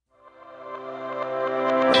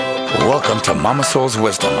Welcome to Mama Soul's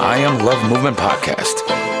Wisdom, I Am Love Movement Podcast,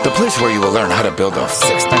 the place where you will learn how to build a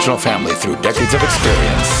six-dimensional family through decades of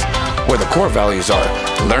experience, where the core values are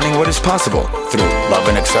learning what is possible through love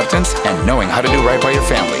and acceptance and knowing how to do right by your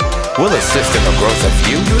family. We'll assist in the growth of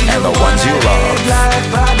you and the ones you love.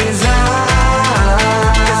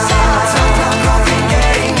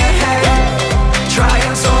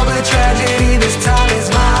 Triumphs over tragedy, this time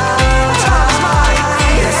is mine.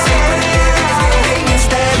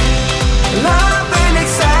 Love and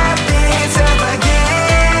acceptance and forgiveness.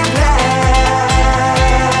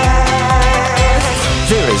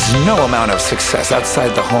 There is no amount of success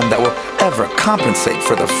outside the home that will ever compensate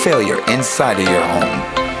for the failure inside of your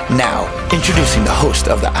home. Now, introducing the host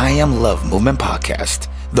of the I Am Love Movement Podcast,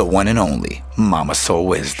 the one and only Mama Soul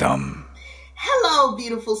Wisdom. Hello,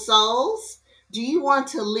 beautiful souls. Do you want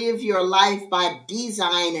to live your life by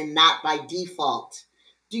design and not by default?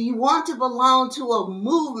 Do you want to belong to a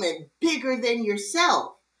movement bigger than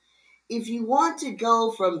yourself? If you want to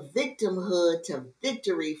go from victimhood to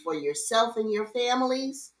victory for yourself and your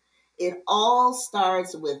families, it all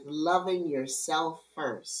starts with loving yourself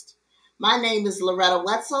first. My name is Loretta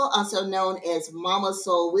Wetzel, also known as Mama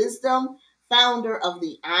Soul Wisdom, founder of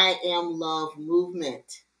the I Am Love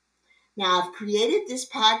movement. Now, I've created this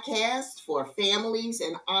podcast for families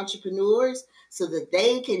and entrepreneurs so that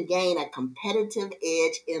they can gain a competitive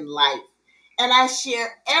edge in life. And I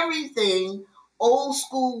share everything old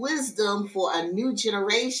school wisdom for a new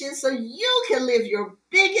generation so you can live your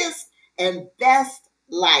biggest and best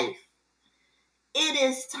life. It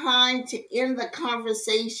is time to end the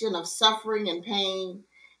conversation of suffering and pain,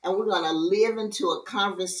 and we're going to live into a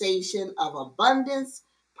conversation of abundance,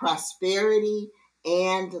 prosperity,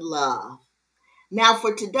 and love. Now,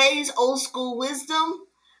 for today's old school wisdom,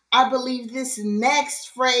 I believe this next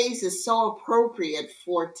phrase is so appropriate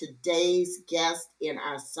for today's guest in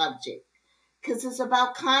our subject because it's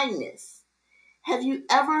about kindness. Have you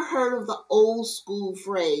ever heard of the old school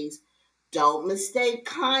phrase, don't mistake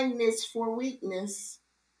kindness for weakness?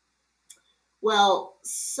 Well,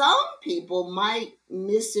 some people might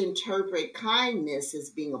misinterpret kindness as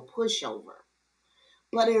being a pushover.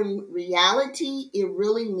 But in reality, it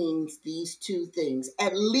really means these two things,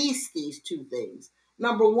 at least these two things.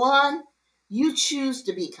 Number one, you choose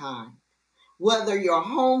to be kind. Whether your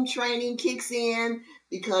home training kicks in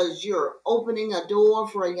because you're opening a door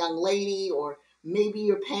for a young lady, or maybe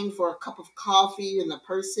you're paying for a cup of coffee and the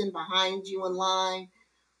person behind you in line,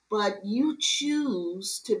 but you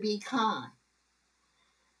choose to be kind.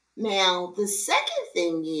 Now, the second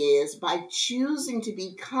thing is by choosing to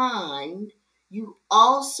be kind, you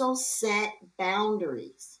also set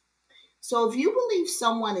boundaries. So if you believe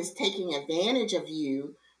someone is taking advantage of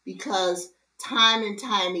you because time and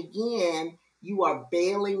time again you are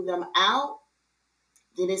bailing them out,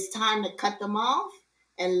 then it's time to cut them off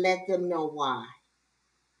and let them know why.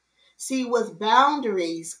 See, with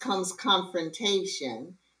boundaries comes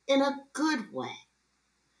confrontation in a good way.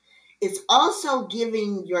 It's also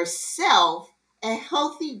giving yourself a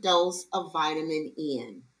healthy dose of vitamin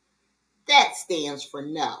N. That stands for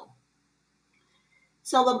no.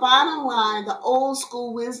 So the bottom line, the old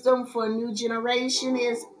school wisdom for a new generation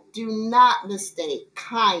is do not mistake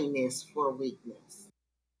kindness for weakness.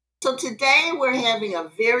 So today we're having a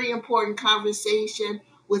very important conversation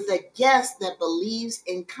with a guest that believes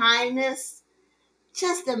in kindness.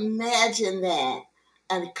 Just imagine that.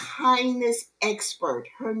 A kindness expert.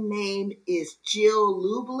 Her name is Jill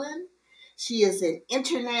Lublin. She is an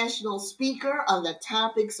international speaker on the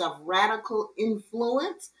topics of radical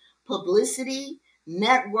influence, publicity,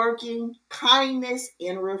 networking, kindness,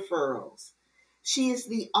 and referrals. She is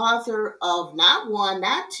the author of not one,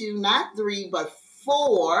 not two, not three, but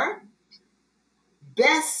 4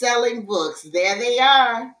 best-selling books. There they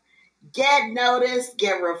are. Get Noticed,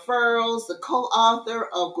 Get Referrals, the co-author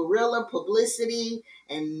of Guerrilla Publicity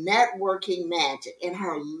and Networking Magic. And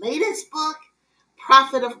her latest book,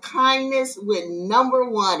 Profit of Kindness, went number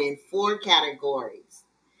 1 in 4 categories.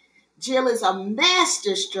 Jill is a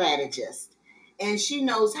master strategist, and she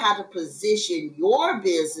knows how to position your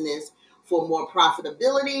business for more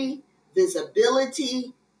profitability,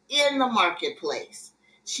 visibility in the marketplace.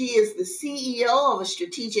 She is the CEO of a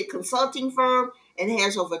strategic consulting firm and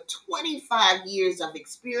has over 25 years of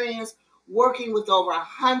experience working with over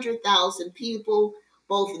 100,000 people,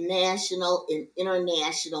 both national and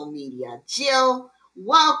international media. Jill,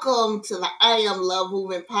 welcome to the I Am Love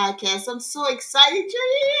Movement Podcast. I'm so excited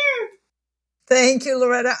you're here. Thank you,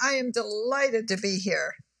 Loretta. I am delighted to be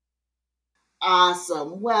here.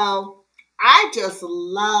 Awesome. Well, I just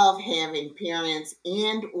love having parents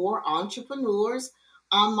and or entrepreneurs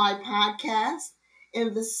on my podcast.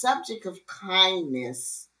 In the subject of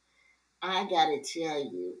kindness, I gotta tell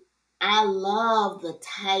you, I love the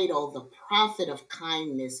title, The Prophet of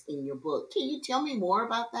Kindness, in your book. Can you tell me more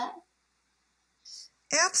about that?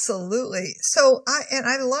 Absolutely. So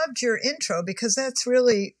I loved your intro because that's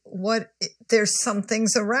really there's some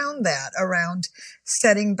things around that, around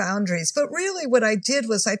setting boundaries. But really what I did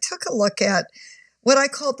was I took a look at what I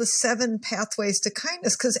called the 7 pathways to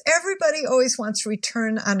kindness, because everybody always wants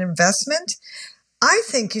return on investment. I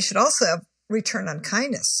think you should also have return on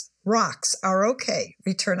kindness. Rocks are okay,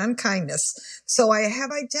 return on kindness. So I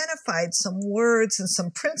have identified some words and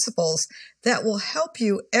some principles that will help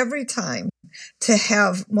you every time to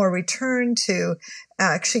have more return, to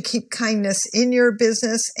actually keep kindness in your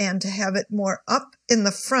business and to have it more up in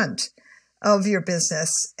the front of your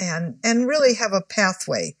business and really have a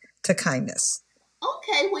pathway to kindness.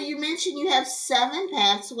 Okay, well, you mentioned you have 7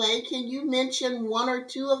 pathways. Can you mention 1 or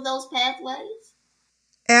 2 of those pathways?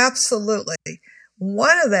 Absolutely.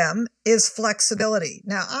 One of them is flexibility.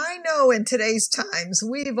 Now, I know in today's times,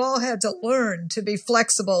 we've all had to learn to be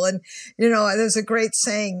flexible. And, there's a great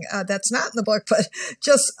saying that's not in the book, but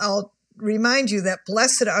just I'll remind you that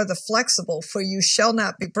blessed are the flexible, for you shall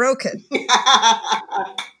not be broken.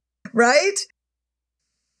 Right?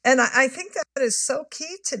 And I think that is so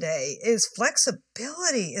key today, is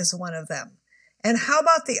flexibility is one of them. And how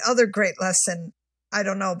about the other great lesson, I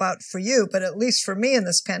don't know about for you, but at least for me in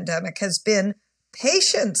this pandemic, has been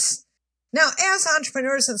patience. Now, as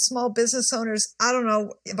entrepreneurs and small business owners, I don't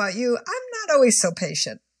know about you, I'm not always so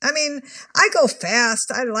patient. I mean, I go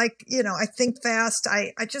fast. I think fast.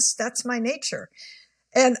 I just, that's my nature.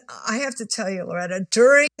 And I have to tell you, Loretta,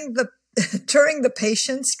 during the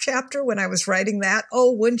patience chapter, when I was writing that,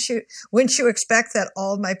 wouldn't you expect that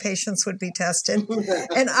all of my patience would be tested?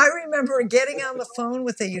 And I remember getting on the phone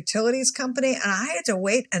with a utilities company, and I had to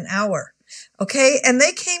wait an hour. Okay. And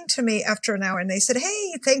they came to me after an hour and they said,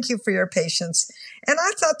 "Hey, thank you for your patience." And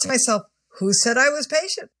I thought to myself, who said I was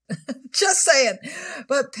patient? Just saying.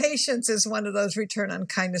 But patience is one of those return on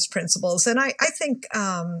kindness principles. And I think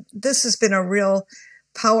this has been a real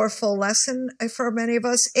powerful lesson for many of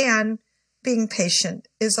us. And being patient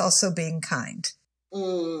is also being kind.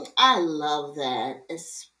 I love that,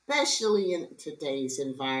 especially in today's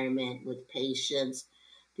environment with patience,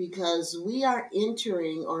 because we are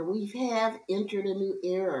entering, or we have entered, a new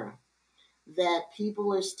era that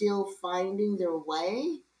people are still finding their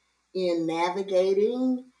way in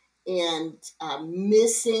navigating and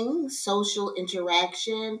missing social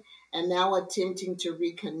interaction and now attempting to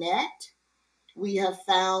reconnect. We have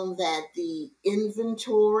found that the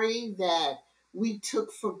inventory that we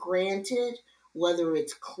took for granted, whether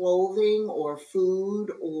it's clothing or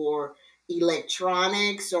food or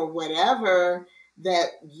electronics or whatever,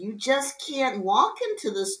 that you just can't walk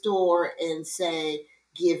into the store and say,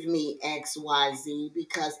 "Give me XYZ,"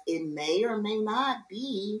 because it may or may not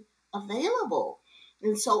be available.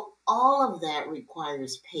 And so all of that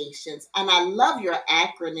requires patience. And I love your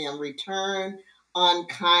acronym, Return on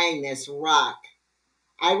Kindness, ROCK.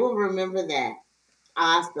 I will remember that.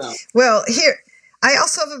 Awesome. Well, here, I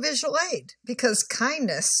also have a visual aid because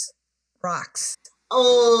kindness rocks.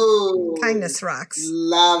 Oh, Kindness rocks.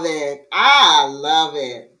 love it. I love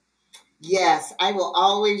it. Yes, I will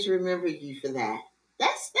always remember you for that.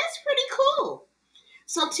 That's pretty cool.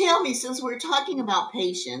 So tell me, since we're talking about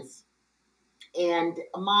patience, and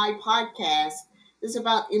my podcast is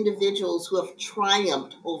about individuals who have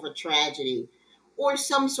triumphed over tragedy or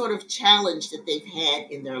some sort of challenge that they've had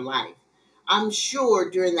in their life. I'm sure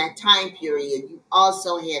during that time period, you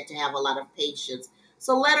also had to have a lot of patience.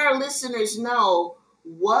 So let our listeners know,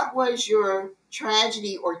 what was your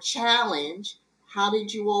tragedy or challenge? How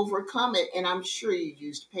did you overcome it? And I'm sure you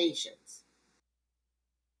used patience.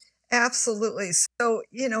 Absolutely. So,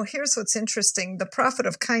 here's what's interesting. The Prophet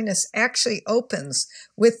of Kindness actually opens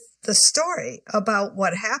with the story about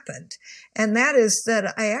what happened. And that is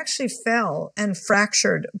that I actually fell and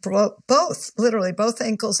fractured literally both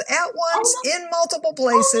ankles at once in multiple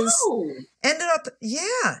places. Oh, no.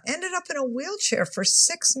 Ended up in a wheelchair for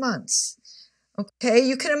 6 months. Okay,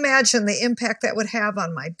 you can imagine the impact that would have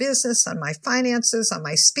on my business, on my finances, on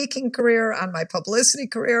my speaking career, on my publicity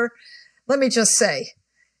career. Let me just say,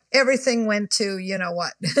 everything went to, you know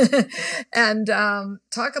what, and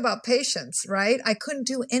talk about patience, right? I couldn't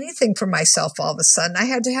do anything for myself all of a sudden. I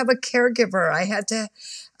had to have a caregiver. I had to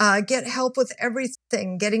get help with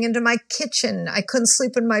everything, getting into my kitchen. I couldn't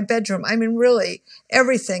sleep in my bedroom. I mean, really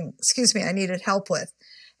everything, I needed help with.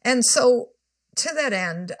 And so to that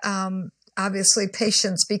end, obviously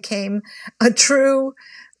patience became a true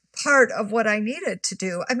part of what I needed to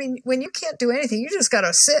do. I mean, when you can't do anything, you just got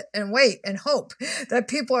to sit and wait and hope that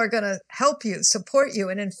people are going to help you, support you.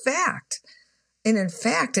 And in fact,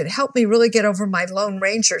 it helped me really get over my Lone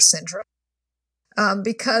Ranger syndrome,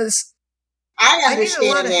 because I I needed a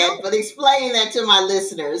lot understand of that, help. but explain that to my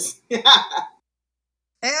listeners.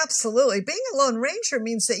 Absolutely. Being a Lone Ranger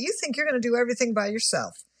means that you think you're going to do everything by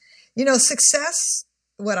yourself. Success,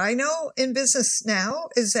 what I know in business now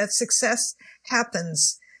is that success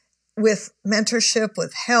happens with mentorship,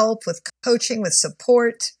 with help, with coaching, with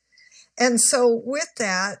support. And so with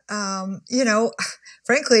that,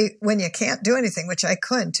 frankly, when you can't do anything, which I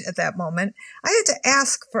couldn't at that moment, I had to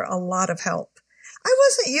ask for a lot of help. I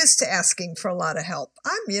wasn't used to asking for a lot of help.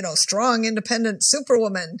 I'm, strong, independent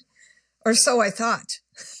superwoman, or so I thought.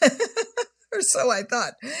 Or so I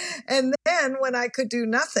thought. And then when I could do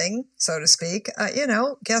nothing, so to speak,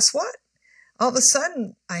 guess what? All of a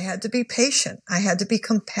sudden, I had to be patient. I had to be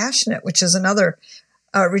compassionate, which is another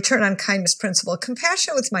return on kindness principle.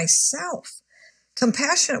 Compassionate with myself,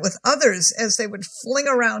 compassionate with others as they would fling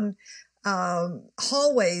around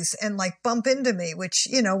hallways and like bump into me, which,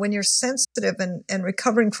 when you're sensitive and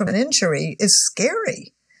recovering from an injury is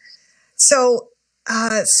scary. So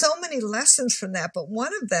many lessons from that. But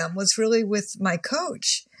one of them was really with my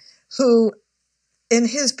coach, who, in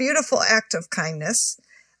his beautiful act of kindness,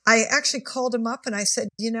 I actually called him up and I said,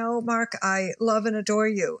 Mark, I love and adore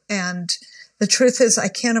you. And the truth is I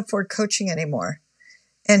can't afford coaching anymore.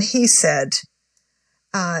 And he said,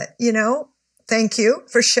 thank you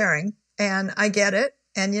for sharing. And I get it.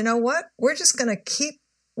 And you know what? We're just going to keep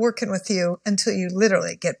working with you until you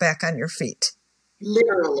literally get back on your feet.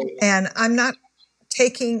 Literally. And I'm not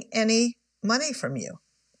taking any money from you.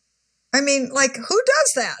 I mean, like, who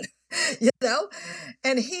does that?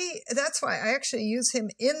 And that's why I actually use him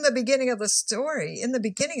in the beginning of the story, in the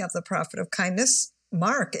beginning of The Prophet of Kindness.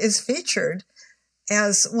 Mark is featured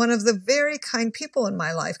as one of the very kind people in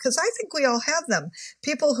my life, because I think we all have them.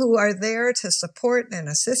 People who are there to support and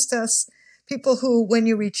assist us. People who, when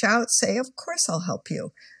you reach out, say, of course I'll help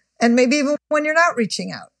you. And maybe even when you're not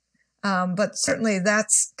reaching out. But certainly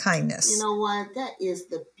that's kindness. You know what? That is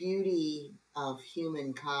the beauty of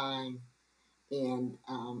humankind, and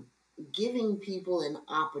giving people an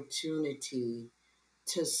opportunity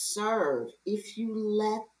to serve if you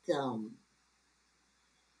let them.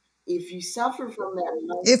 If you suffer from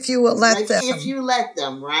that, If you will let them. if you let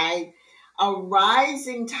them, right? A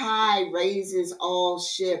rising tide raises all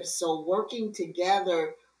ships. So working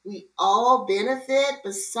together, we all benefit,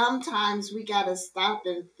 but sometimes we got to stop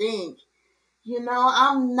and think,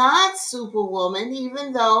 I'm not Superwoman,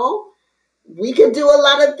 even though we can do a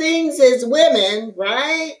lot of things as women,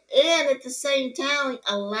 right? And at the same time,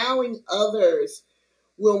 allowing others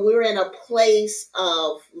when we're in a place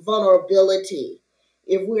of vulnerability,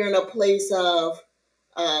 if we're in a place of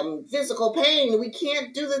physical pain, we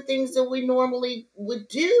can't do the things that we normally would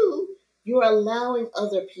do. You're allowing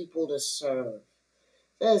other people to serve.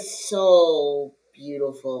 That's so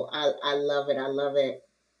beautiful. I love it. I love it.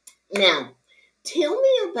 Now, tell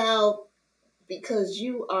me about, because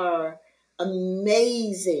you are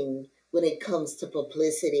amazing when it comes to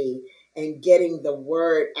publicity and getting the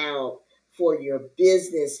word out for your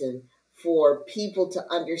business and for people to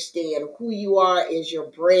understand who you are as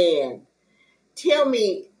your brand. Tell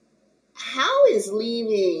me, how is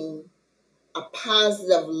leaving a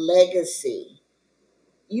positive legacy?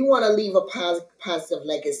 You want to leave a positive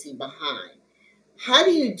legacy behind. How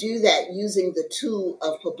do you do that using the tool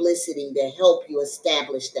of publicity to help you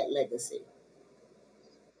establish that legacy?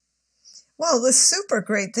 Well, the super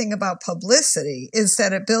great thing about publicity is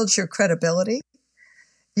that it builds your credibility.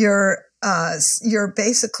 You're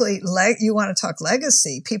basically, you want to talk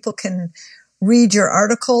legacy. People can read your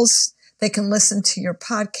articles. They can listen to your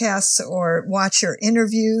podcasts or watch your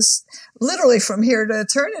interviews literally from here to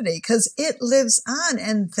eternity, because it lives on.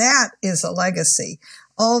 And that is a legacy.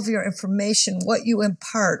 All of your information, what you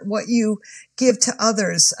impart, what you give to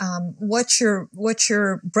others, what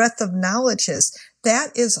your breadth of knowledge is,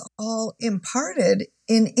 that is all imparted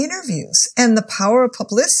in interviews. And the power of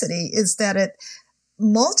publicity is that it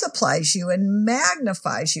multiplies you and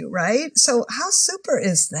magnifies you, right? So how super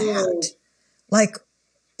is that? Like,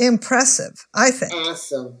 impressive, I think.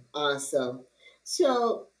 Awesome.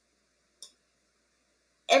 So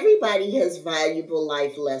everybody has valuable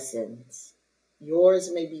life lessons.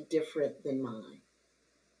 Yours may be different than mine.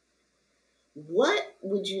 What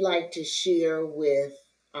would you like to share with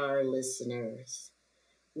our listeners?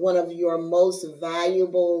 One of your most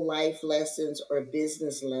valuable life lessons or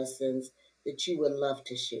business lessons that you would love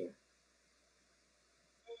to share?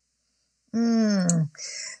 Mm.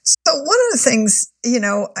 So one of the things,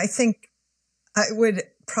 I think I would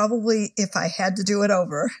probably, if I had to do it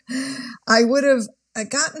over, I would have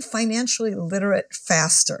gotten financially literate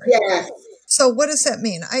faster. Yes. So what does that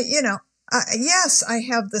mean? Yes, I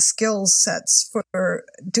have the skill sets for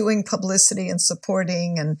doing publicity and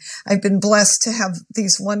supporting, and I've been blessed to have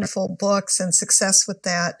these wonderful books and success with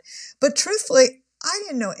that. But truthfully, I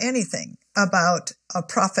didn't know anything about a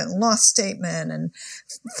profit and loss statement and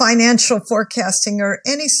financial forecasting or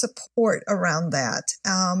any support around that.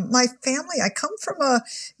 My family, I come from a,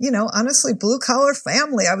 honestly, blue collar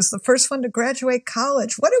family. I was the first one to graduate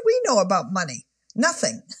college. What did we know about money?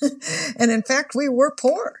 Nothing. And in fact, we were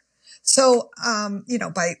poor. So,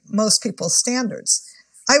 by most people's standards,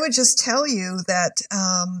 I would just tell you that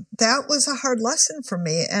that was a hard lesson for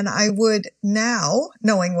me. And I would now,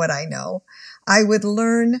 knowing what I know, I would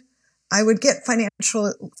get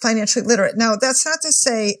financially literate. Now, that's not to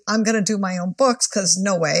say I'm going to do my own books, because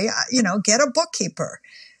no way. Get a bookkeeper,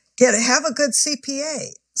 have a good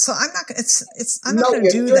CPA. So I'm not. I'm not Know going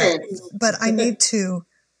to your do strengths. that. But I need to.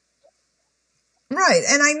 Right.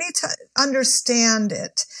 And I need to understand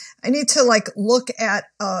it. I need to look at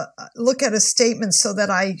a statement so that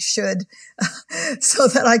I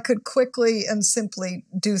could quickly and simply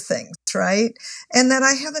do things. Right. And that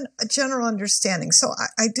I have a general understanding. So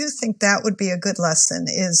I do think that would be a good lesson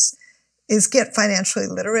is get financially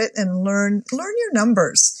literate and learn your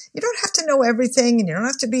numbers. You don't have to know everything, and you don't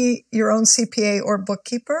have to be your own CPA or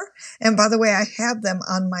bookkeeper. And by the way, I have them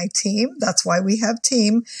on my team. That's why we have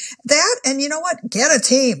team. That, and you know what? Get a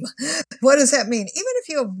team. What does that mean? Even if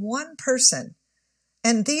you have one person,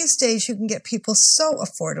 and these days you can get people so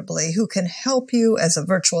affordably who can help you as a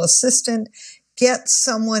virtual assistant, get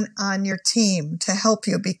someone on your team to help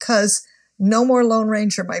you, because no more Lone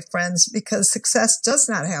Ranger, my friends, because success does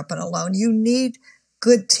not happen alone. You need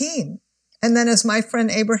good team. And then, as my friend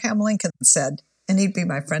Abraham Lincoln said, and he'd be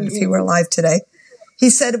my friend if he were alive today, he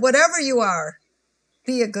said, whatever you are,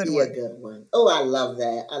 be a good Be a one. good one. Oh, I love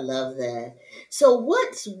that. I love that. So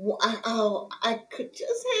I could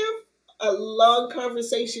just have a long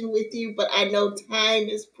conversation with you, but I know time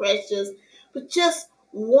is precious. But just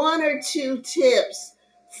one or two tips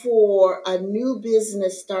for a new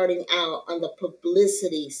business starting out on the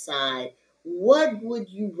publicity side. What would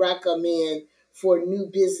you recommend for new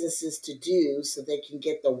businesses to do so they can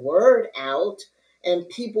get the word out and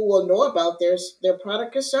people will know about their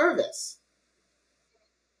product or service?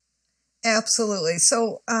 Absolutely.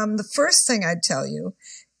 So the first thing I'd tell you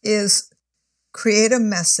is create a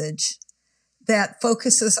message that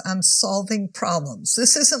focuses on solving problems.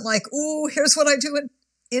 This isn't like, ooh, here's what I do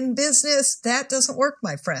in business. That doesn't work,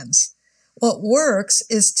 my friends. What works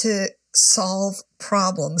is to solve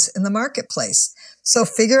problems in the marketplace. So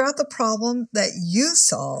figure out the problem that you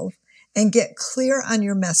solve and get clear on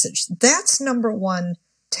your message. That's number one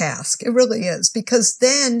task. It really is, because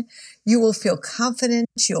then you will feel confident.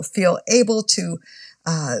 You'll feel able to,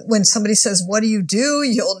 when somebody says, what do?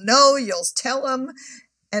 You'll know, you'll tell them.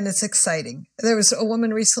 And it's exciting. There was a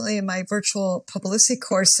woman recently in my virtual publicity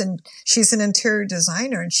course, and she's an interior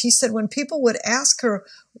designer. And she said when people would ask her,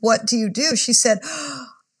 what do you do? She said, oh,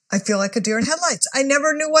 I feel like a deer in headlights. I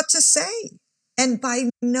never knew what to say. And by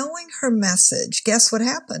knowing her message, guess what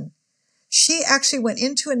happened? She actually went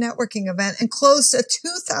into a networking event and closed a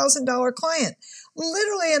 $2,000 client,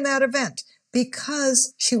 literally in that event,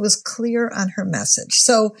 because she was clear on her message.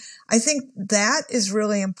 So I think that is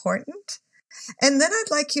really important. And then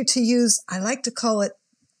I'd like you to use, I like to call it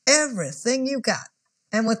everything you got.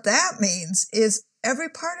 And what that means is every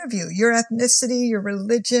part of you, your ethnicity, your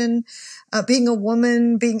religion, being a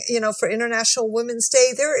woman, for International Women's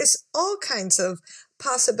Day, there is all kinds of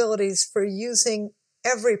possibilities for using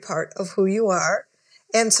every part of who you are.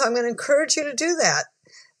 And so I'm going to encourage you to do that.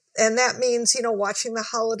 And that means, watching the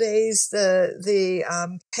holidays,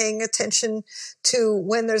 the paying attention to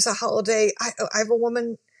when there's a holiday. I have a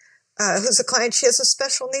woman who's a client. She has a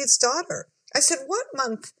special needs daughter. I said, what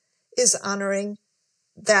month is honoring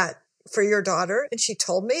that for your daughter? And she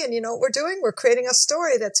told me, and you know what we're doing? We're creating a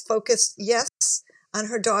story that's focused, yes, on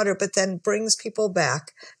her daughter, but then brings people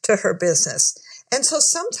back to her business. And so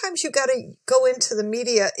sometimes you got to go into the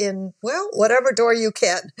media in, whatever door you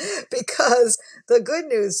can, because the good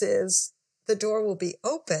news is the door will be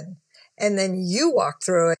open and then you walk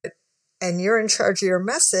through it and you're in charge of your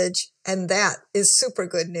message. And that is super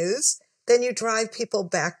good news. Then you drive people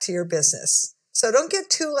back to your business. So don't get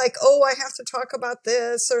too I have to talk about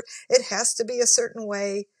this, or it has to be a certain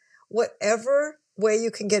way. Whatever way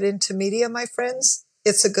you can get into media, my friends,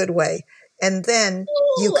 it's a good way. And then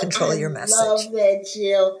you control your message. I love that,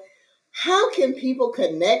 Jill. How can people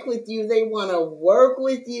connect with you? They want to work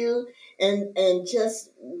with you and just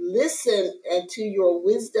listen to your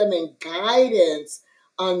wisdom and guidance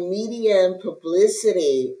on media and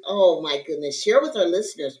publicity. Oh my goodness. Share with our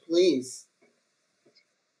listeners, please.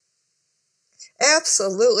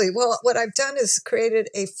 Absolutely. Well, what I've done is created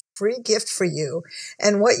a free gift for you.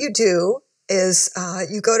 And what you do is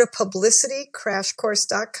you go to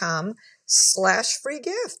publicitycrashcourse.com/free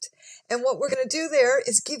gift. And what we're going to do there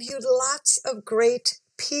is give you lots of great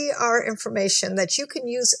PR information that you can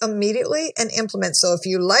use immediately and implement. So if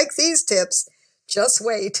you like these tips, just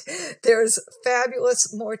wait. There's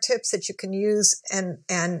fabulous more tips that you can use and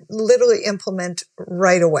literally implement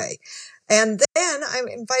right away. And then I'm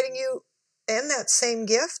inviting you and that same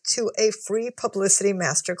gift to a free publicity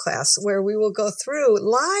masterclass where we will go through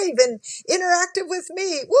live and interactive with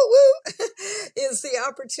me. Woo woo is the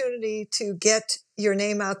opportunity to get your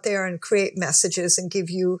name out there and create messages and give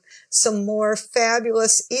you some more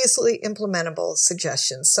fabulous, easily implementable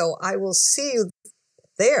suggestions. So I will see you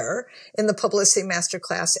there in the publicity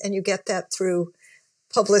masterclass, and you get that through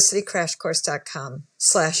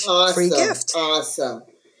publicitycrashcourse.com/free gift. Awesome.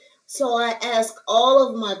 So I ask all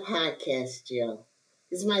of my podcasts, Jill,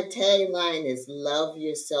 is my tagline is love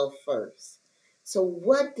yourself first. So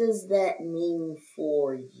what does that mean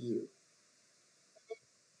for you?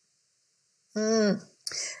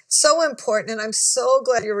 So important. And I'm so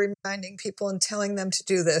glad you're reminding people and telling them to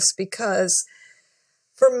do this, because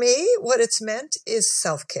for me, what it's meant is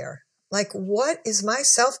self-care. Like, what is my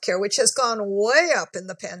self-care, which has gone way up in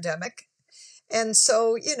the pandemic? And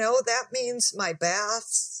so, that means my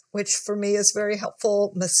baths, which for me is very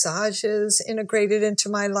helpful, massages integrated into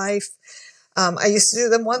my life. I used to do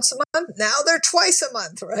them once a month. Now they're twice a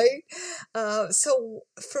month, right? So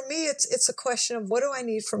for me, it's a question of what do I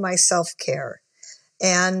need for my self-care?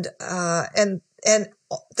 And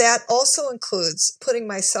that also includes putting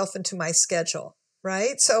myself into my schedule.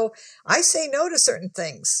 Right. So I say no to certain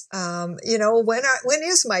things. When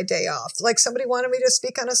is my day off? Like, somebody wanted me to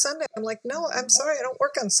speak on a Sunday. I'm like, no, I'm sorry. I don't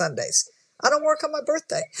work on Sundays. I don't work on my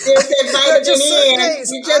birthday. There's that vitamin E.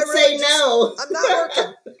 You just say no. I'm not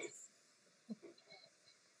working.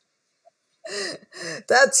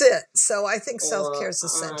 That's it. So I think self-care is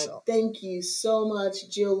essential. Thank you so much,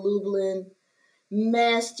 Jill Lublin,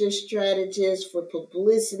 master strategist for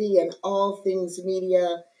publicity and all things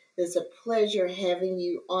media. It's a pleasure having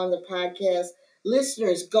you on the podcast.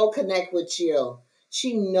 Listeners, go connect with Jill.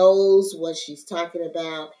 She knows what she's talking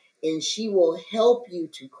about, and she will help you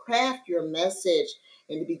to craft your message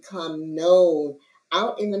and to become known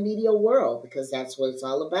out in the media world, because that's what it's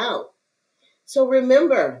all about. So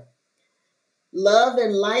remember, love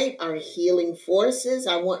and light are healing forces.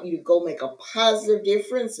 I want you to go make a positive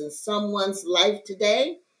difference in someone's life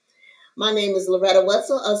today. My name is Loretta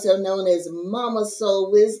Wetzel, also known as Mama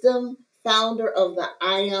Soul Wisdom, founder of the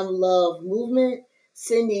I Am Love movement,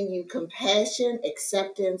 sending you compassion,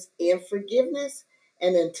 acceptance, and forgiveness.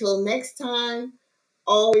 And until next time,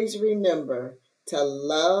 always remember to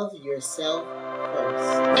love yourself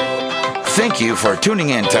first. Thank you for tuning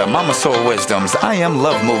in to Mama Soul Wisdom's I Am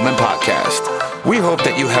Love Movement podcast. We hope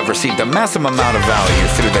that you have received a massive amount of value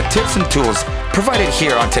through the tips and tools provided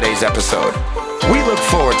here on today's episode. We look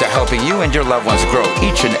forward to helping you and your loved ones grow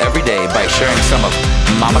each and every day by sharing some of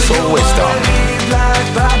Mama Soul Wisdom.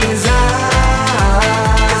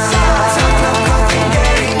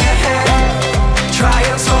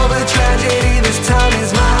 Triumphs over tragedy, this time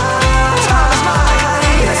is mine.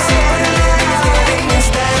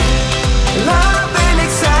 Love and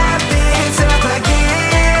acceptance and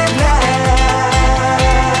forgiveness.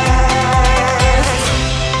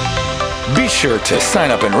 Be sure to sign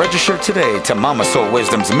up and register today to Mama Soul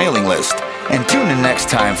Wisdom's mailing list, and tune in next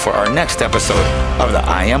time for our next episode of the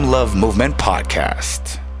I Am Love Movement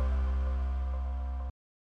podcast.